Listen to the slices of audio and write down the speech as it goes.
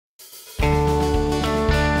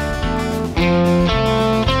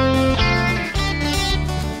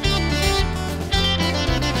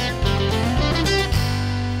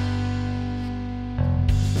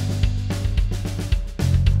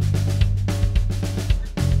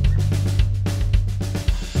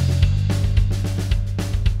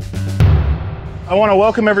I want to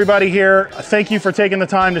welcome everybody here. Thank you for taking the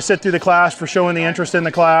time to sit through the class, for showing the interest in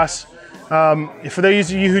the class. For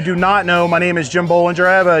those of you who do not know, my name is Jim Bollinger.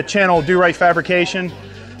 I have a channel, Do Right Fabrication.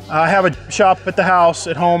 I have a shop at the house,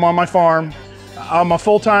 at home, on my farm. I'm a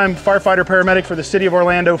full-time firefighter paramedic for the City of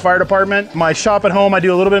Orlando Fire Department. My shop at home, I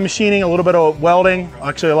do a little bit of machining, a little bit of welding,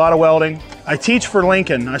 actually a lot of welding. I teach for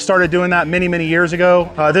Lincoln. I started doing that many, many years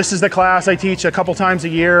ago. This is the class I teach a couple times a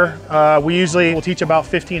year. We usually will teach about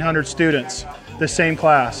 1,500 students, this same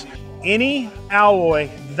class. Any alloy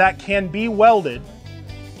that can be welded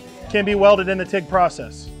in the TIG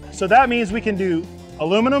process. So that means we can do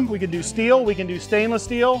aluminum, we can do steel, we can do stainless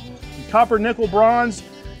steel, copper, nickel, bronze,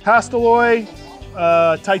 hastelloy,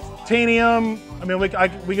 titanium. I mean, we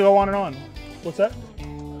can go on and on. What's that?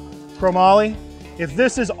 Chromoly. If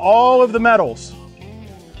this is all of the metals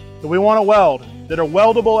that we want to weld, that are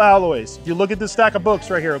weldable alloys, if you look at this stack of books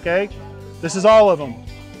right here, okay? This is all of them.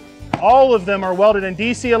 All of them are welded in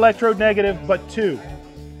DC electrode negative, but two.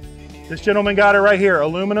 This gentleman got it right here,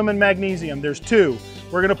 aluminum and magnesium. There's two.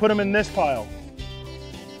 We're gonna put them in this pile.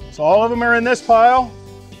 So all of them are in this pile,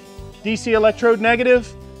 DC electrode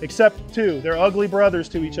negative, except two. They're ugly brothers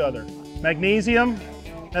to each other, magnesium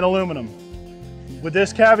and aluminum. With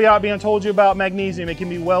this caveat being told you about magnesium, it can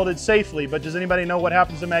be welded safely, but does anybody know what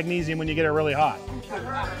happens to magnesium when you get it really hot?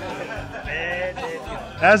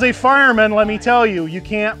 As a fireman, let me tell you, you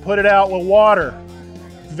can't put it out with water.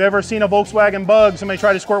 If you've ever seen a Volkswagen Bug, somebody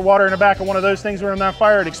try to squirt water in the back of one of those things when on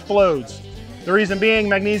fire, it explodes. The reason being,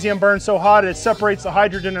 magnesium burns so hot, it separates the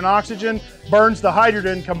hydrogen and oxygen, burns the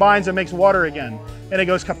hydrogen, combines and makes water again, and it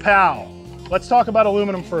goes kapow. Let's talk about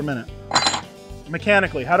aluminum for a minute.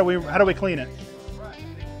 Mechanically, how do we clean it?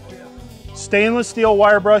 Stainless steel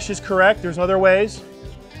wire brush is correct. There's other ways.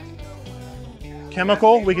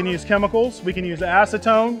 Chemical, we can use chemicals. We can use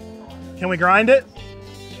acetone. Can we grind it?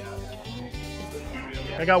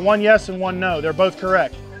 I got one yes and one no. They're both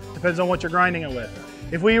correct. Depends on what you're grinding it with.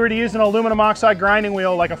 If we were to use an aluminum oxide grinding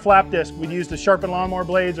wheel like a flap disc, we'd use to sharpen lawnmower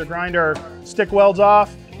blades or grind our stick welds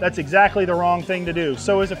off. That's exactly the wrong thing to do.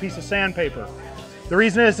 So is a piece of sandpaper. The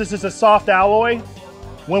reason is this is a soft alloy.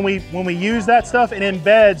 When we use that stuff, it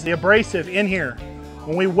embeds the abrasive in here.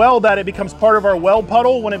 When we weld that, it becomes part of our weld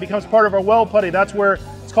puddle. When it becomes part of our weld putty, that's where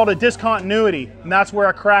it's called a discontinuity, and that's where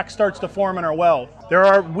a crack starts to form in our weld. There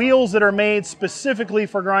are wheels that are made specifically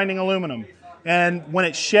for grinding aluminum, and when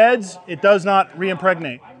it sheds, it does not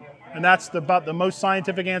re-impregnate. And that's about the most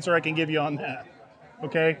scientific answer I can give you on that,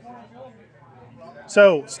 okay?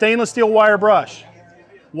 So, stainless steel wire brush.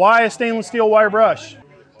 Why a stainless steel wire brush?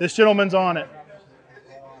 This gentleman's on it.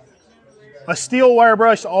 A steel wire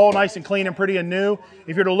brush, all nice and clean and pretty and new.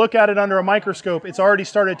 If you're to look at it under a microscope, it's already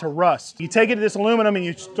started to rust. You take it to this aluminum and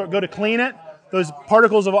you go to clean it, those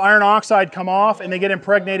particles of iron oxide come off and they get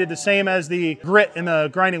impregnated the same as the grit in the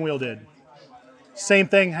grinding wheel did. Same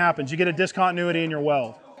thing happens. You get a discontinuity in your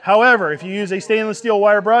weld. However, if you use a stainless steel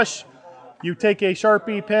wire brush, you take a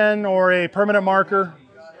Sharpie pen or a permanent marker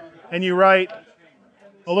and you write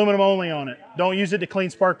aluminum only on it. Don't use it to clean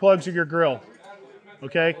spark plugs or your grill,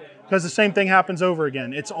 okay? Because the same thing happens over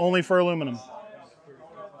again. It's only for aluminum.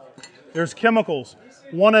 There's chemicals.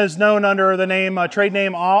 One is known under the name, trade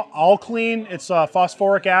name Alkaline. It's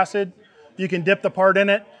phosphoric acid. You can dip the part in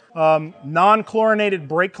it. Non-chlorinated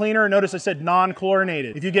brake cleaner. Notice I said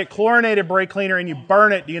non-chlorinated. If you get chlorinated brake cleaner and you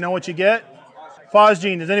burn it, do you know what you get?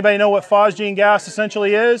 Phosgene. Does anybody know what phosgene gas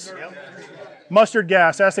essentially is? Yep. Mustard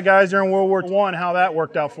gas. Ask the guys during World War I how that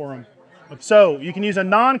worked out for them. So you can use a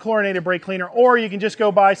non-chlorinated brake cleaner, or you can just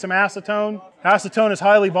go buy some acetone. Acetone is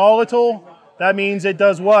highly volatile. That means it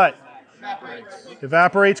does what?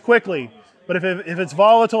 Evaporates quickly. But if it's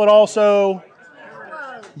volatile, it also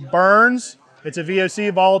burns. It's a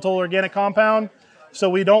VOC, volatile organic compound. So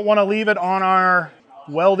we don't want to leave it on our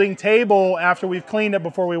welding table after we've cleaned it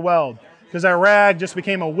before we weld, because that rag just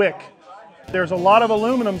became a wick. There's a lot of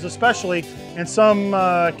aluminums, especially, and some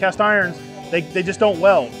cast irons, they just don't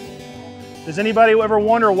weld. Does anybody ever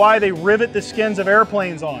wonder why they rivet the skins of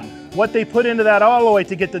airplanes on? What they put into that alloy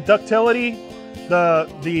to get the ductility,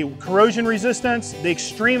 the corrosion resistance, the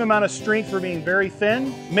extreme amount of strength for being very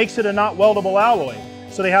thin, makes it a not weldable alloy.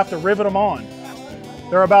 So they have to rivet them on.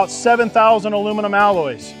 There are about 7,000 aluminum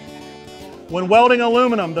alloys. When welding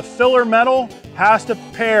aluminum, the filler metal has to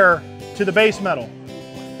pair to the base metal.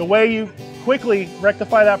 The way you quickly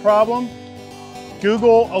rectify that problem,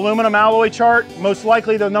 Google aluminum alloy chart. Most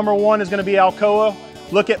likely the number one is going to be Alcoa.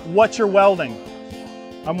 Look at what you're welding.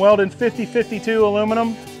 I'm welding 5052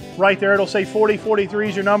 aluminum. Right there it'll say 4043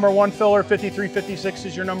 is your number one filler, 5356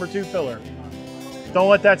 is your number two filler. Don't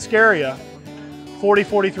let that scare you.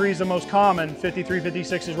 4043 is the most common,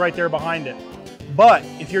 5356 is right there behind it. But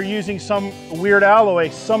if you're using some weird alloy,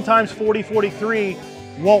 sometimes 4043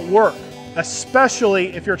 won't work,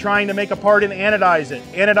 especially if you're trying to make a part and anodize it.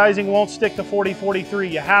 Anodizing won't stick to 4043.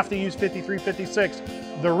 You have to use 5356.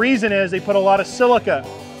 The reason is they put a lot of silica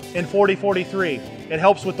in 4043. It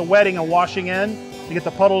helps with the wetting and washing in to get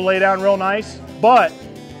the puddle to lay down real nice, but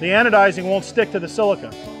the anodizing won't stick to the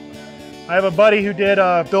silica. I have a buddy who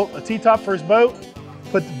built a T-top for his boat,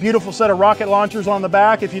 put a beautiful set of rocket launchers on the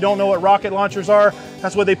back. If you don't know what rocket launchers are,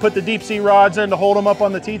 that's what they put the deep sea rods in to hold them up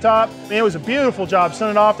on the T-top. It was a beautiful job.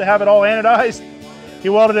 Sent it off to have it all anodized. He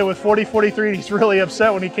welded it with 4043 and he's really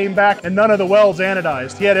upset when he came back and none of the welds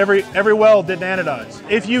anodized. He had every weld didn't anodize.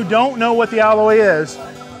 If you don't know what the alloy is,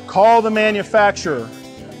 call the manufacturer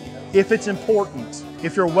if it's important.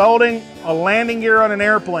 If you're welding a landing gear on an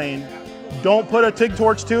airplane, don't put a TIG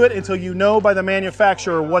torch to it until you know by the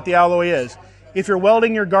manufacturer what the alloy is. If you're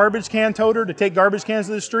welding your garbage can toter to take garbage cans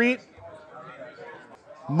to the street,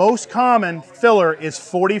 most common filler is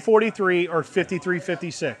 4043 or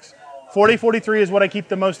 5356. 4043 is what I keep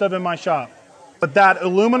the most of in my shop. But that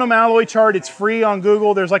aluminum alloy chart, it's free on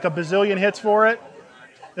Google. There's like a bazillion hits for it.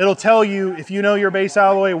 It'll tell you, if you know your base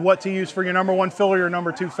alloy, what to use for your number 1 filler, your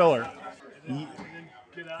number 2 filler.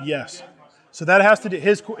 Yes. So that has to do,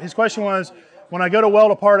 his question was, when I go to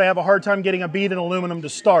weld a part, I have a hard time getting a bead in aluminum to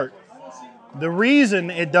start. The reason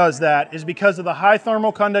it does that is because of the high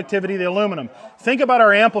thermal conductivity of the aluminum. Think about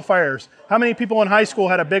our amplifiers. How many people in high school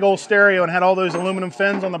had a big old stereo and had all those aluminum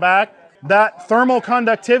fins on the back? That thermal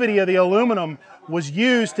conductivity of the aluminum was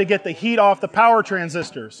used to get the heat off the power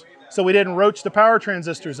transistors, so we didn't roach the power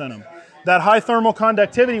transistors in them. That high thermal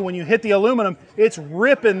conductivity, when you hit the aluminum, it's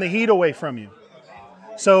ripping the heat away from you.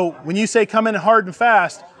 So when you say come in hard and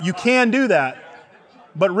fast, you can do that,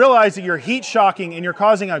 but realize that you're heat shocking and you're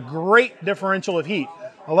causing a great differential of heat.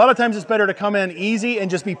 A lot of times it's better to come in easy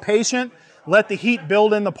and just be patient, let the heat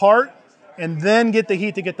build in the part, and then get the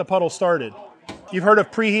heat to get the puddle started. You've heard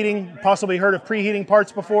of preheating, possibly heard of preheating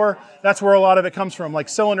parts before. That's where a lot of it comes from, like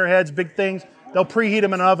cylinder heads, big things. They'll preheat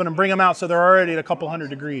them in an oven and bring them out so they're already at a couple hundred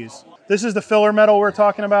degrees. This is the filler metal we're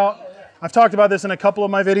talking about. I've talked about this in a couple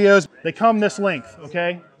of my videos. They come this length,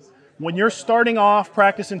 okay? When you're starting off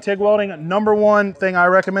practicing TIG welding, number 1 thing I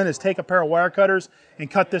recommend is take a pair of wire cutters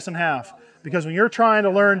and cut this in half. Because when you're trying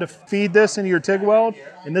to learn to feed this into your TIG weld,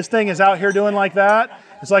 and this thing is out here doing like that,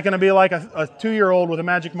 it's like gonna be like a 2-year-old with a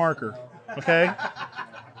magic marker, okay?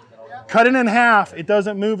 Cut it in half, it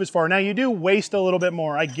doesn't move as far. Now you do waste a little bit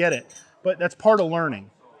more, I get it, but that's part of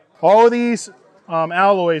learning. All of these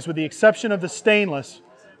alloys, with the exception of the stainless,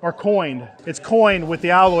 are coined. It's coined with the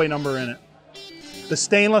alloy number in it. The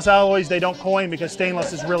stainless alloys, they don't coin because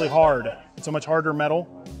stainless is really hard. It's a much harder metal.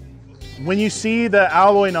 When you see the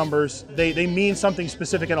alloy numbers, they mean something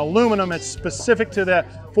specific. In aluminum, it's specific to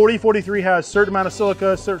that. 4043 has a certain amount of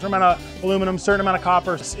silica, certain amount of aluminum, certain amount of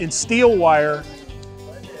copper. In steel wire,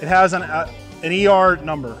 it has an ER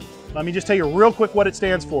number. Let me just tell you real quick what it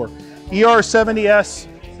stands for. ER is 70S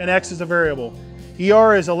and X is a variable.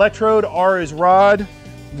 ER is electrode, R is rod.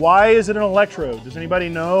 Why is it an electrode? Does anybody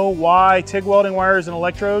know why TIG welding wire is an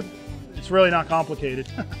electrode? It's really not complicated.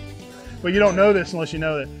 But you don't know this unless you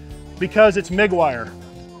know that. Because it's MIG wire.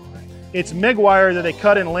 It's MIG wire that they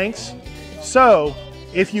cut in lengths. So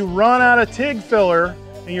if you run out of TIG filler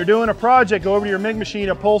and you're doing a project, go over to your MIG machine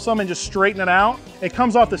and pull some and just straighten it out. It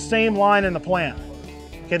comes off the same line in the plant.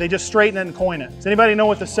 Okay, they just straighten it and coin it. Does anybody know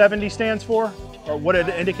what the 70 stands for? Or what it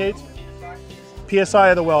indicates?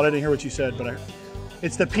 PSI of the weld. I didn't hear what you said, but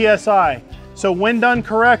it's the PSI. So when done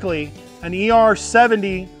correctly, an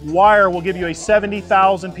ER70 wire will give you a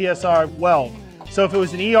 70,000 PSI weld. So if it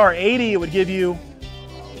was an ER80, it would give you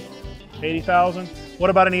 80,000. What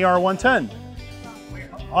about an ER110?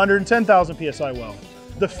 110,000 PSI weld.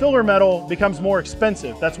 The filler metal becomes more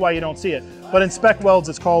expensive. That's why you don't see it. But in spec welds,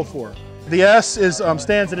 it's called for. The S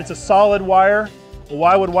stands that it's a solid wire. Well,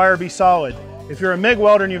 why would wire be solid? If you're a MIG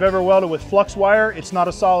welder and you've ever welded with flux wire, it's not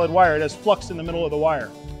a solid wire. It has flux in the middle of the wire.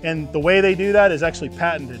 And the way they do that is actually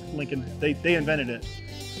patented. Lincoln, they invented it.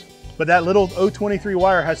 But that little 023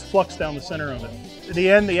 wire has flux down the center of it. At the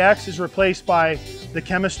end, the X is replaced by the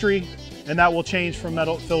chemistry, and that will change from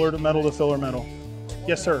metal filler to filler metal.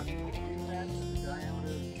 Yes, sir.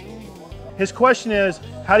 His question is,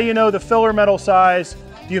 how do you know the filler metal size?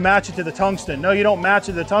 Do you match it to the tungsten? No, you don't match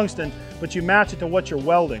it to the tungsten, but you match it to what you're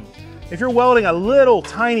welding. If you're welding a little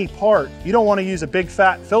tiny part, you don't want to use a big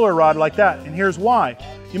fat filler rod like that, and here's why.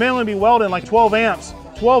 You may only be welding like 12 amps.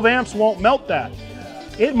 12 amps won't melt that.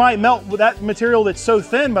 It might melt with that material that's so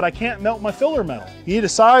thin, but I can't melt my filler metal. You need to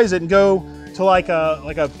size it and go to like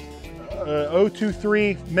a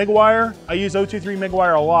 023 MIG wire. I use 023 MIG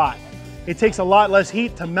wire a lot. it takes a lot less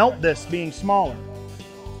heat to melt this being smaller.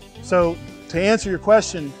 So to answer your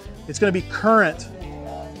question, it's going to be current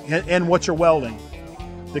and what you're welding.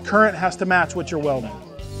 The current has to match what you're welding.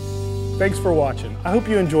 Thanks for watching. I hope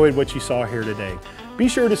you enjoyed what you saw here today. Be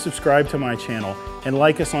sure to subscribe to my channel and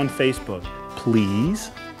like us on Facebook.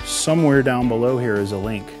 Please, somewhere down below here is a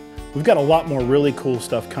link. We've got a lot more really cool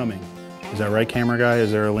stuff coming. Is that right, camera guy?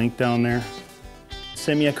 Is there a link down there?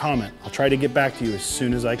 Send me a comment. I'll try to get back to you as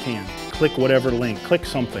soon as I can. Click whatever link, click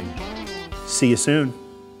something. See you soon.